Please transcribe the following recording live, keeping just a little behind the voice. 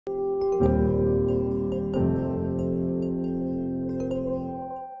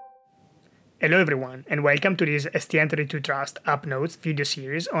Hello everyone, and welcome to this STM32Trust App Notes video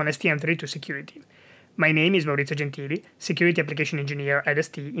series on STM32 security. My name is Maurizio Gentili, Security Application Engineer at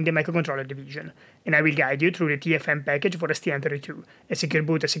ST in the Microcontroller Division, and I will guide you through the TFM package for STM32, a secure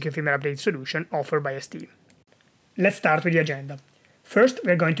boot and secure firmware update solution offered by ST. Let's start with the agenda. First,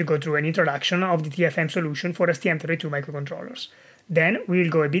 we're going to go through an introduction of the TFM solution for STM32 microcontrollers. Then, we will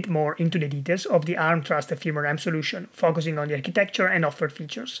go a bit more into the details of the Arm Trusted Firmware M solution, focusing on the architecture and offered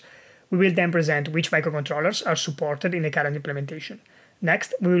features. We will then present which microcontrollers are supported in the current implementation.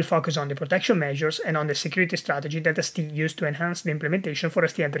 Next, we will focus on the protection measures and on the security strategy that ST used to enhance the implementation for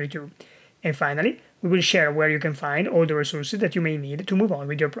STM32. And finally, we will share where you can find all the resources that you may need to move on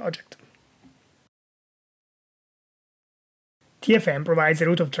with your project. TFM provides a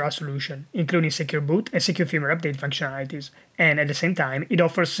root of trust solution, including secure boot and secure firmware update functionalities, and at the same time, it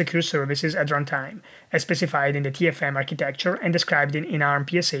offers secure services at runtime, as specified in the TFM architecture and described in ARM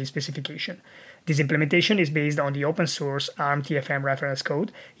PSA specification. This implementation is based on the open-source ARM TFM reference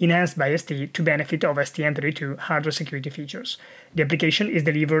code, enhanced by ST to benefit of STM32 hardware security features. The application is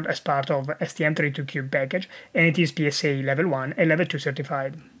delivered as part of STM32Cube package, and it is PSA Level 1 and Level 2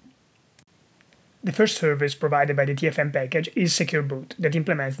 certified. The first service provided by the TFM package is Secure Boot that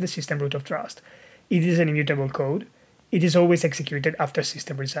implements the system root of trust. It is an immutable code. It is always executed after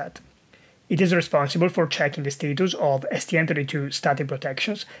system reset. It is responsible for checking the status of STM32 static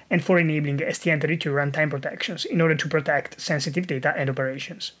protections and for enabling STM32 runtime protections in order to protect sensitive data and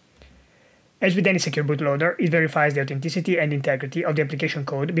operations. As with any secure bootloader, it verifies the authenticity and integrity of the application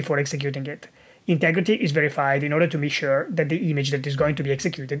code before executing it. Integrity is verified in order to make sure that the image that is going to be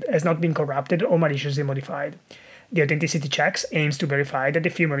executed has not been corrupted or maliciously modified. The authenticity checks aims to verify that the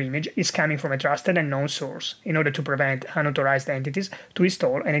firmware image is coming from a trusted and known source in order to prevent unauthorized entities to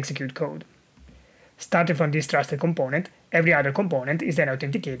install and execute code. Starting from this trusted component, every other component is then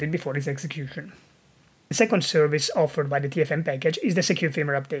authenticated before its execution. The second service offered by the TFM package is the Secure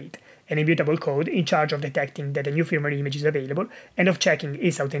Firmware Update, an immutable code in charge of detecting that a new firmware image is available and of checking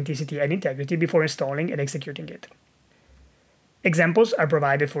its authenticity and integrity before installing and executing it. Examples are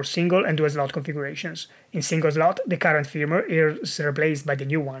provided for single and dual slot configurations. In single slot, the current firmware is replaced by the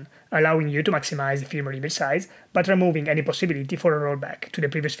new one, allowing you to maximize the firmware image size, but removing any possibility for a rollback to the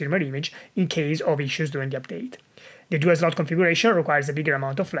previous firmware image in case of issues during the update. The dual slot configuration requires a bigger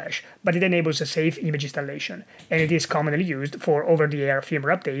amount of flash, but it enables a safe image installation, and it is commonly used for over-the-air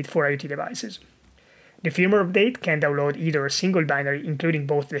firmware update for IoT devices. The firmware update can download either a single binary including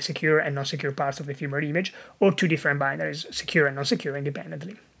both the secure and non-secure parts of the firmware image, or two different binaries, secure and non-secure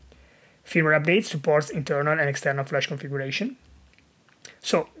independently. Firmware update supports internal and external flash configuration.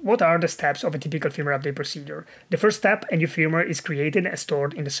 So, what are the steps of a typical firmware update procedure? The first step, a new firmware is created and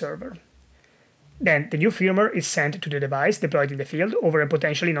stored in the server. Then, the new firmware is sent to the device deployed in the field over a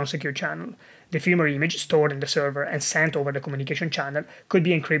potentially non-secure channel. The firmware image stored in the server and sent over the communication channel could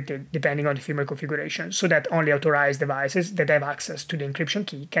be encrypted depending on the firmware configuration, so that only authorized devices that have access to the encryption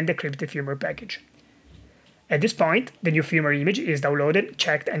key can decrypt the firmware package. At this point, the new firmware image is downloaded,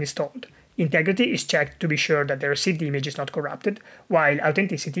 checked, and installed. Integrity is checked to be sure that the received image is not corrupted, while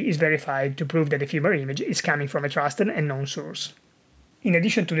authenticity is verified to prove that the firmware image is coming from a trusted and known source. In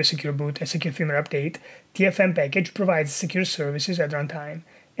addition to the Secure Boot and Secure Firmware Update, TFM package provides secure services at runtime,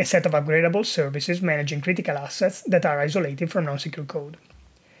 a set of upgradable services managing critical assets that are isolated from non-secure code.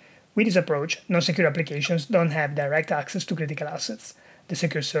 With this approach, non-secure applications don't have direct access to critical assets. The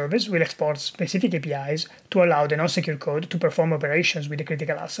secure service will export specific APIs to allow the non-secure code to perform operations with the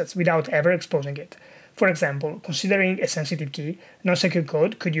critical assets without ever exposing it. For example, considering a sensitive key, non-secure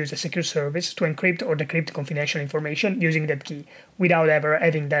code could use a secure service to encrypt or decrypt confidential information using that key, without ever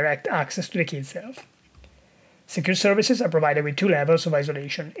having direct access to the key itself. Secure services are provided with two levels of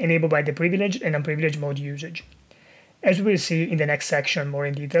isolation, enabled by the privileged and unprivileged mode usage. As we will see in the next section more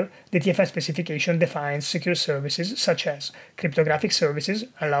in detail, the TFM specification defines secure services such as cryptographic services,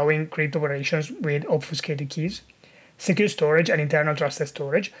 allowing crypt operations with obfuscated keys, secure storage and internal trusted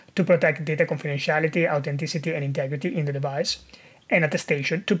storage to protect data confidentiality, authenticity, and integrity in the device, and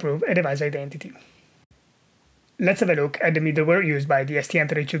attestation to prove a device identity. Let's have a look at the middleware used by the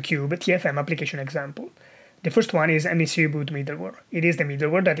STM32Cube TFM application example. The first one is MCU Boot middleware. It is the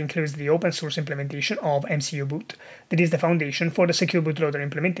middleware that includes the open-source implementation of MCU Boot, that is the foundation for the secure bootloader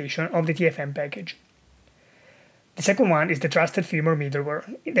implementation of the TFM package. The second one is the Trusted Firmware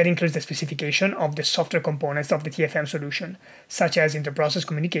middleware that includes the specification of the software components of the TFM solution, such as inter-process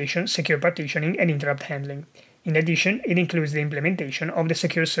communication, secure partitioning, and interrupt handling. In addition, it includes the implementation of the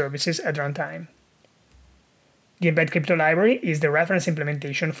secure services at runtime. The mbed-crypto library is the reference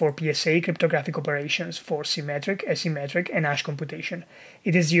implementation for PSA cryptographic operations for symmetric, asymmetric, and hash computation.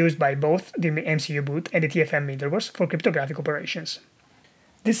 It is used by both the MCU boot and the TFM middlewares for cryptographic operations.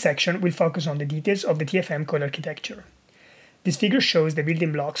 This section will focus on the details of the TFM code architecture. This figure shows the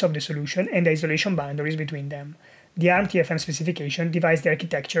building blocks of the solution and the isolation boundaries between them. The ARM TFM specification divides the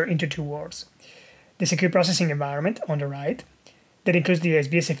architecture into two worlds. The secure processing environment on the right, that includes the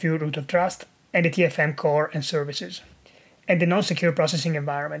SBSFU root of trust, and the TFM core and services, and the non-secure processing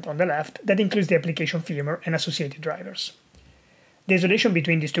environment on the left that includes the application firmware and associated drivers. The isolation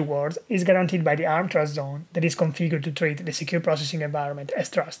between these two worlds is guaranteed by the ARM trust zone that is configured to treat the secure processing environment as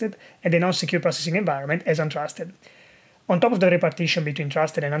trusted and the non-secure processing environment as untrusted. On top of the repartition between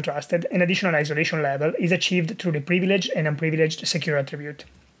trusted and untrusted, an additional isolation level is achieved through the privileged and unprivileged secure attribute.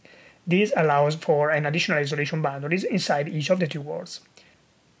 This allows for an additional isolation boundaries inside each of the two worlds.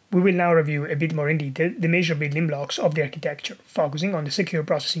 We will now review a bit more in detail the major building blocks of the architecture, focusing on the secure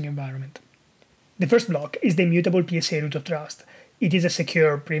processing environment. The first block is the immutable PSA root of trust. It is a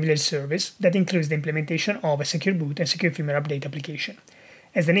secure privileged service that includes the implementation of a secure boot and secure firmware update application.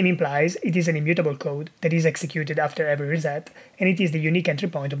 As the name implies, it is an immutable code that is executed after every reset, and it is the unique entry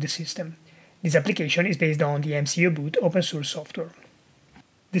point of the system. This application is based on the MCU boot open source software.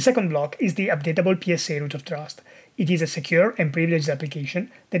 The second block is the updatable PSA root of trust. It is a secure and privileged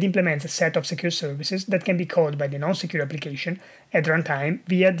application that implements a set of secure services that can be called by the non-secure application at runtime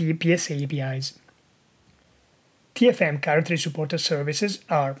via the PSA APIs. TFM currently supported services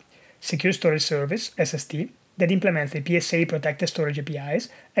are Secure Storage Service, SST, that implements the PSA protected storage APIs,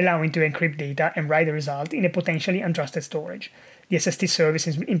 allowing to encrypt data and write the result in a potentially untrusted storage. The SST service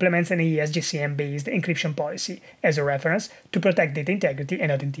implements an AES-GCM based encryption policy as a reference to protect data integrity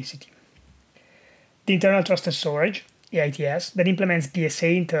and authenticity. The Internal Trusted Storage, AITS, that implements PSA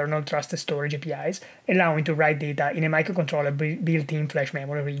internal trusted storage APIs, allowing to write data in a microcontroller built-in flash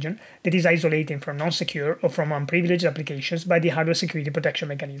memory region that is isolated from non-secure or from unprivileged applications by the hardware security protection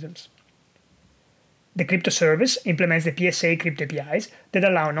mechanisms. The Crypto Service implements the PSA crypto APIs that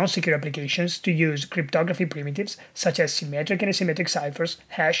allow non-secure applications to use cryptography primitives such as symmetric and asymmetric ciphers,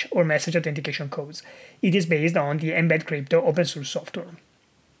 hash, or message authentication codes. It is based on the mbed-crypto open source software.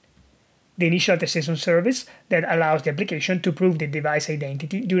 The Initial Attestation Service that allows the application to prove the device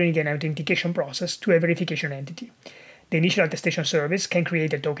identity during an authentication process to a verification entity. The Initial Attestation Service can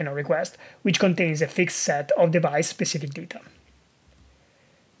create a token or request which contains a fixed set of device-specific data.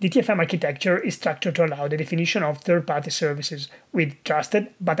 The TFM architecture is structured to allow the definition of third-party services with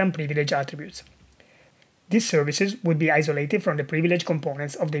trusted but unprivileged attributes. These services would be isolated from the privileged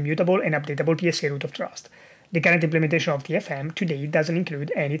components of the immutable and updatable PSA root of trust. The current implementation of TFM to date doesn't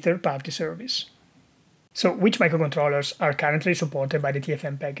include any third-party service. So, which microcontrollers are currently supported by the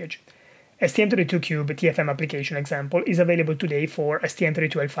TFM package? STM32Cube TFM application example is available today for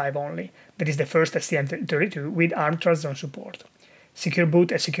STM32L5 only. That is the first STM32 with ARM Trust Zone support. Secure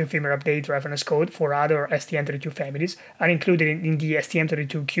boot and secure firmware update reference code for other STM32 families are included in the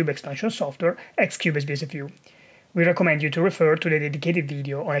STM32Cube expansion software Xcube SBSFU. We recommend you to refer to the dedicated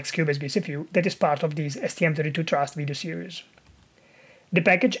video on Xcube SBSFU that is part of this STM32Trust video series. The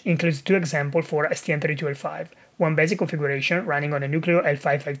package includes two examples for STM32L5, one basic configuration running on a Nucleo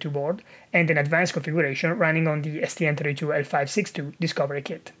L552 board, and an advanced configuration running on the STM32L562 Discovery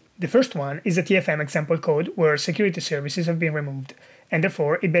Kit. The first one is a TFM example code where security services have been removed, and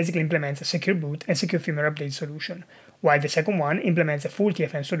therefore it basically implements a secure boot and secure firmware update solution, while the second one implements a full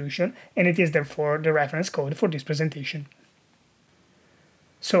TFM solution, and it is therefore the reference code for this presentation.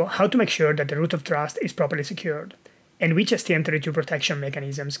 So, how to make sure that the root of trust is properly secured, and which STM32 protection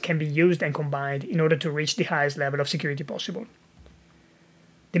mechanisms can be used and combined in order to reach the highest level of security possible?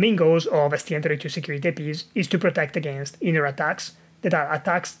 The main goals of STM32 security APIs is to protect against inner attacks, that are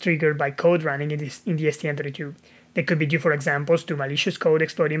attacks triggered by code running in the STM32. They could be due, for example, to malicious code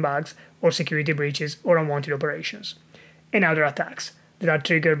exploiting bugs, or security breaches, or unwanted operations. And other attacks that are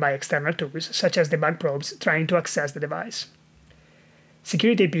triggered by external tools, such as debug probes trying to access the device.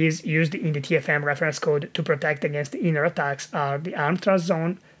 Security APIs used in the TFM reference code to protect against inner attacks are the ARM Trust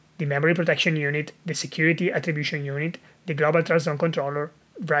Zone, the Memory Protection Unit, the Security Attribution Unit, the Global Trust Zone Controller,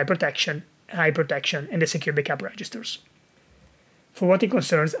 Write Protection, High Protection, and the Secure Backup Registers. For what it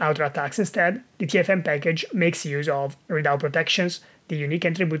concerns outer attacks instead, the TFM package makes use of readout protections, the unique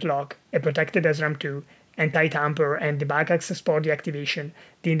entry boot lock, a protected SRAM2, anti-tamper and debug access port deactivation,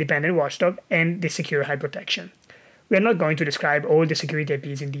 the independent watchdog, and the secure high protection. We are not going to describe all the security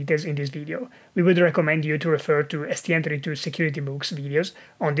APIs in details in this video. We would recommend you to refer to STM32 Security MOOCs videos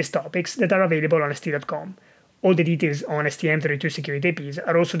on these topics that are available on st.com. All the details on STM32 security APIs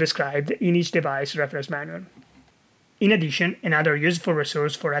are also described in each device reference manual. In addition, another useful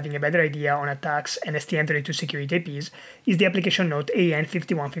resource for having a better idea on attacks and STM32 security IPs is the application note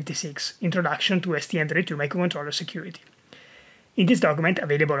AN5156, Introduction to STM32 Microcontroller Security. In this document,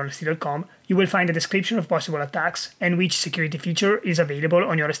 available on ST.com, you will find a description of possible attacks and which security feature is available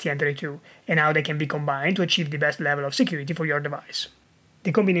on your STM32, and how they can be combined to achieve the best level of security for your device.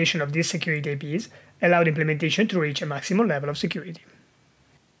 The combination of these security IPs allow the implementation to reach a maximum level of security.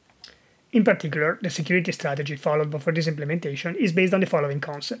 In particular, the security strategy followed for this implementation is based on the following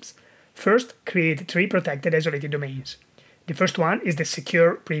concepts. First, create 3 protected isolated domains. The first one is the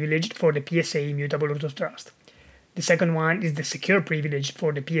secure privileged for the PSA immutable root of trust. The second one is the secure privileged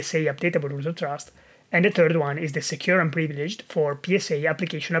for the PSA updatable root of trust. And the third one is the secure unprivileged for PSA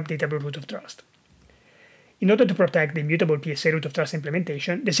application updatable root of trust. In order to protect the immutable PSA root of trust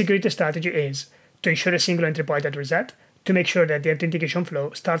implementation, the security strategy is to ensure a single entry point at reset, to make sure that the authentication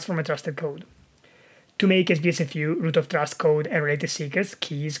flow starts from a trusted code, to make SBSFU root of trust code and related secrets,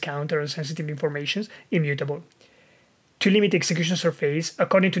 keys, counters, and sensitive information immutable, to limit the execution surface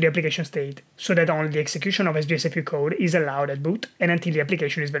according to the application state, so that only the execution of SBSFU code is allowed at boot and until the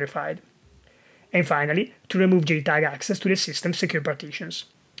application is verified. And finally, to remove JTAG access to the system's secure partitions.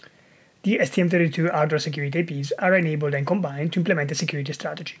 The STM32 hardware security IPs are enabled and combined to implement a security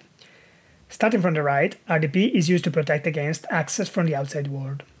strategy. Starting from the right, RDP is used to protect against access from the outside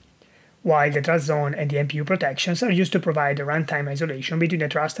world, while the trust zone and the MPU protections are used to provide a runtime isolation between the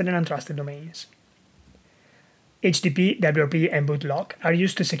trusted and untrusted domains. HTTP, WRP, and bootlock are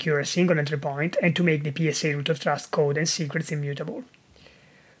used to secure a single entry point and to make the PSA root of trust code and secrets immutable.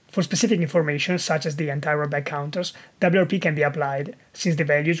 For specific information, such as the anti-rollback counters, WRP can be applied, since the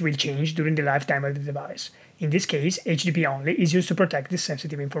values will change during the lifetime of the device. In this case, HTTP only is used to protect this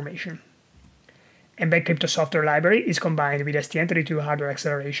sensitive information. Mbed-crypto software library is combined with STM32 hardware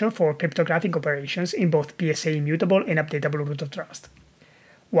acceleration for cryptographic operations in both PSA immutable and updatable root of trust,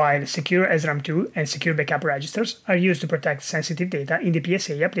 while secure SRAM2 and secure backup registers are used to protect sensitive data in the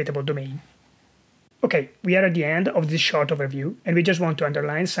PSA updatable domain. Okay, we are at the end of this short overview, and we just want to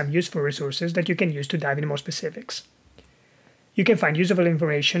underline some useful resources that you can use to dive into more specifics. You can find useful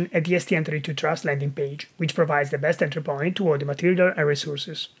information at the STM32Trust landing page, which provides the best entry point to all the material and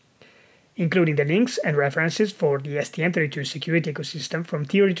resources, including the links and references for the STM32 security ecosystem from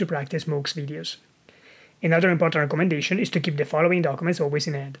theory to practice MOOCs videos. Another important recommendation is to keep the following documents always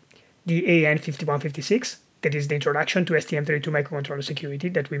in hand. The AN5156, that is the introduction to STM32 microcontroller security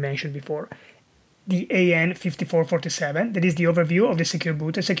that we mentioned before. The AN5447, that is the overview of the secure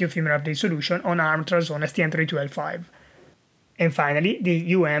boot and secure firmware update solution on Arm Trust-Zone STM32L5. And finally,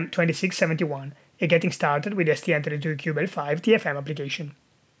 the UM2671, a getting started with STM32Cube L5 TFM application.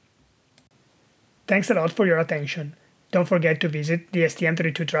 Thanks a lot for your attention. Don't forget to visit the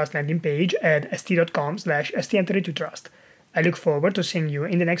STM32Trust landing page at st.com/STM32Trust. I look forward to seeing you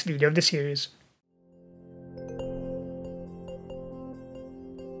in the next video of the series.